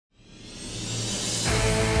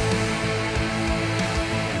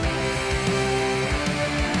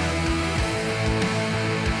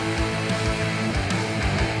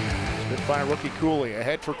by rookie Cuylle.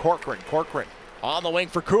 Ahead for Corcoran. Corcoran on the wing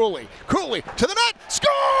for Cuylle. Cuylle to the net. Scores!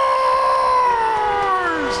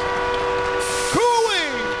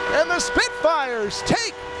 Cuylle and the Spitfires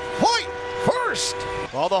take point first.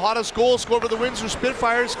 Well, the hottest goal scored for the Windsor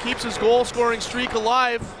Spitfires keeps his goal scoring streak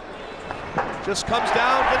alive. Just comes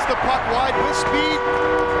down, gets the puck wide with speed.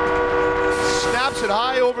 Snaps it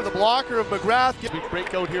high over the blocker of McGrath. We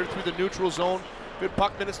break out here through the neutral zone. Good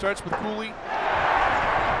puck minute starts with Cuylle.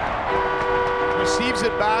 Receives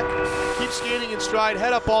it back, keeps skating in stride,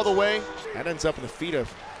 head up all the way. That ends up in the feet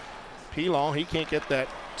of Pilon. He can't get that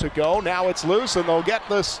to go. Now it's loose, and they'll get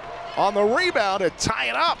this on the rebound and tie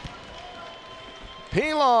it up.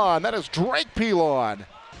 Pilon, that is Drake Pilon.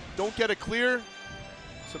 Don't get it clear.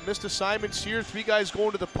 Some missed assignments here. 3 guys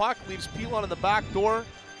going to the puck, leaves Pilon in the back door.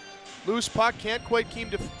 Loose puck, can't quite seem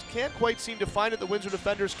to find it. The Windsor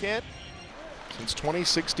defenders can't. Since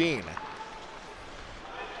 2016.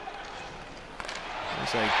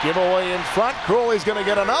 There's a giveaway in front. Cuyle's going to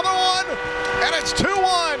get another one, and it's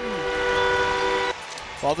 2-1.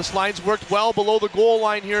 Well, this line's worked well below the goal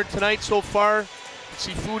line here tonight so far.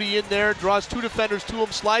 See Foodie in there, draws 2 defenders to him,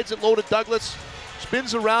 slides it low to Douglas,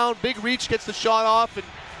 spins around, big reach, gets the shot off, and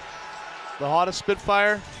the hottest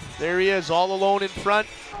Spitfire, there he is, all alone in front.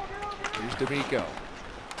 Here's D'Amico.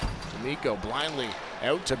 D'Amico blindly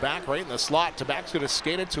out to back right in the slot. Tabak's going to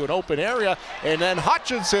skate it to an open area, and then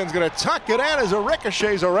Hutchinson's going to tuck it in as it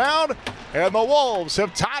ricochets around, and the Wolves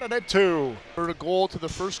have tied it at 2. Third goal to the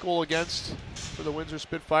first goal against for the Windsor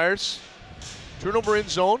Spitfires. Turnover in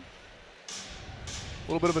zone. A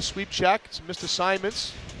little bit of a sweep check, some missed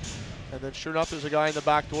assignments, and then sure enough there's a guy in the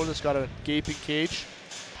back door that's got a gaping cage.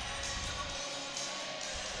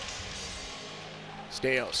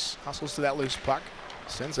 Steos hustles to that loose puck,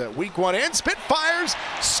 sends a weak one in. Spitfires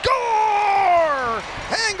score!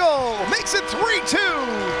 Angle makes it 3-2.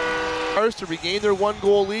 To regain their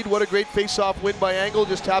 1-goal lead. What a great face-off win by Angle.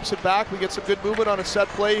 Just taps it back. We get some good movement on a set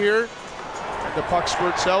play here, and the puck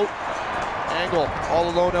squirts out. Angle all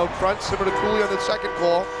alone out front, similar to Cuylle on the second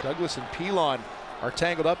goal. Douglas and Pilon are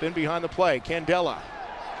tangled up in behind the play. Candela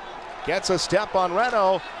gets a step on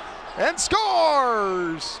Reno and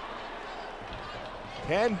scores!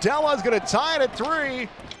 Candela's going to tie it at 3.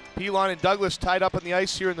 Pilon and Douglas tied up on the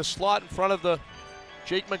ice here in the slot in front of the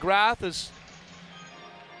Jake McGrath as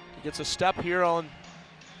he gets a step here on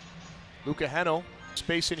Luca Heno.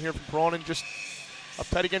 Space in here from Peronin, just a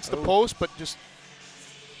pet against the post, but just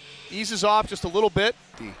eases off just a little bit.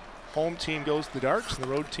 The home team goes to the Darks, and the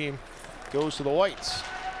road team goes to the Whites.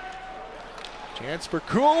 Chance for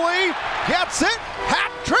Cuylle, gets it,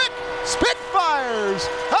 hat trick, Spitfires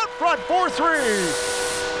out front 4-3.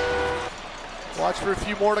 Watch for a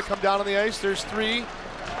few more to come down on the ice. There's 3.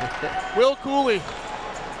 Will Cuylle,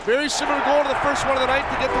 very similar goal to the first one of the night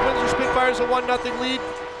to get the Windsor Spitfires a 1-0 lead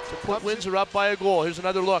to put Windsor up by a goal. Here's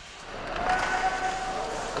another look.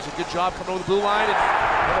 Does a good job coming over the blue line,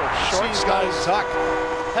 and short sky tuck.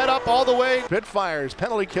 Head up all the way. Spitfires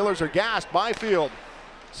penalty killers are gassed. Byfield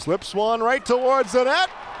slips one right towards the net,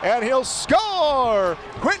 and he'll score!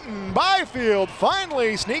 Quentin Byfield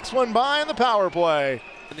finally sneaks one by in the power play.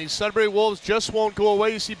 And these Sudbury Wolves just won't go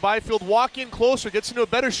away. You see Byfield walk in closer, gets into a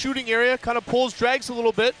better shooting area, kind of pulls, drags a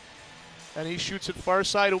little bit, and he shoots it far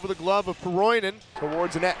side over the glove of Peronin.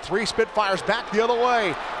 Towards the net, 3 Spitfires back the other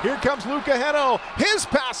way. Here comes Luca Heno. His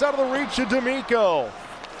pass out of the reach of D'Amico.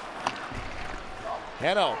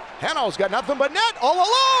 Heno's got nothing but net, all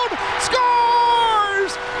alone,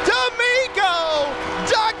 scores! D'Amico,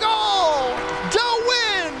 da goal, da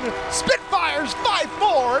win! Spitfires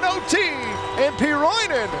 5-4 in OT, and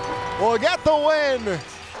Peronin will get the win.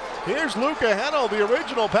 Here's Luca Heno, the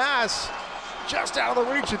original pass, just out of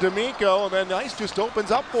the reach of D'Amico, and then the ice just opens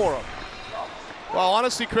up for him. Well,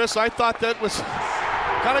 honestly, Chris, I thought that was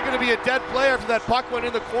kind of going to be a dead play after that puck went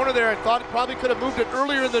in the corner there. I thought it probably could have moved it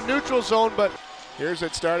earlier in the neutral zone, but here's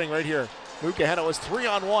it starting right here. Luca Heno was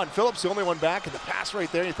 3-on-1. Phillips the only one back, and the pass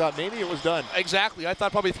right there, you thought maybe it was done. Exactly. I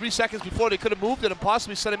thought probably 3 seconds before they could have moved it and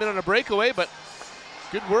possibly sent him in on a breakaway, but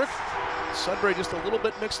good work. Sudbury just a little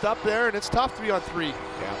bit mixed up there, and it's tough 3-on-3. Yeah.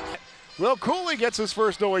 Will Cuylle gets his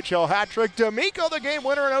first OHL hat trick. D'Amico the game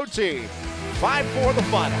winner in OT. 5-4 the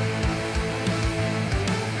final.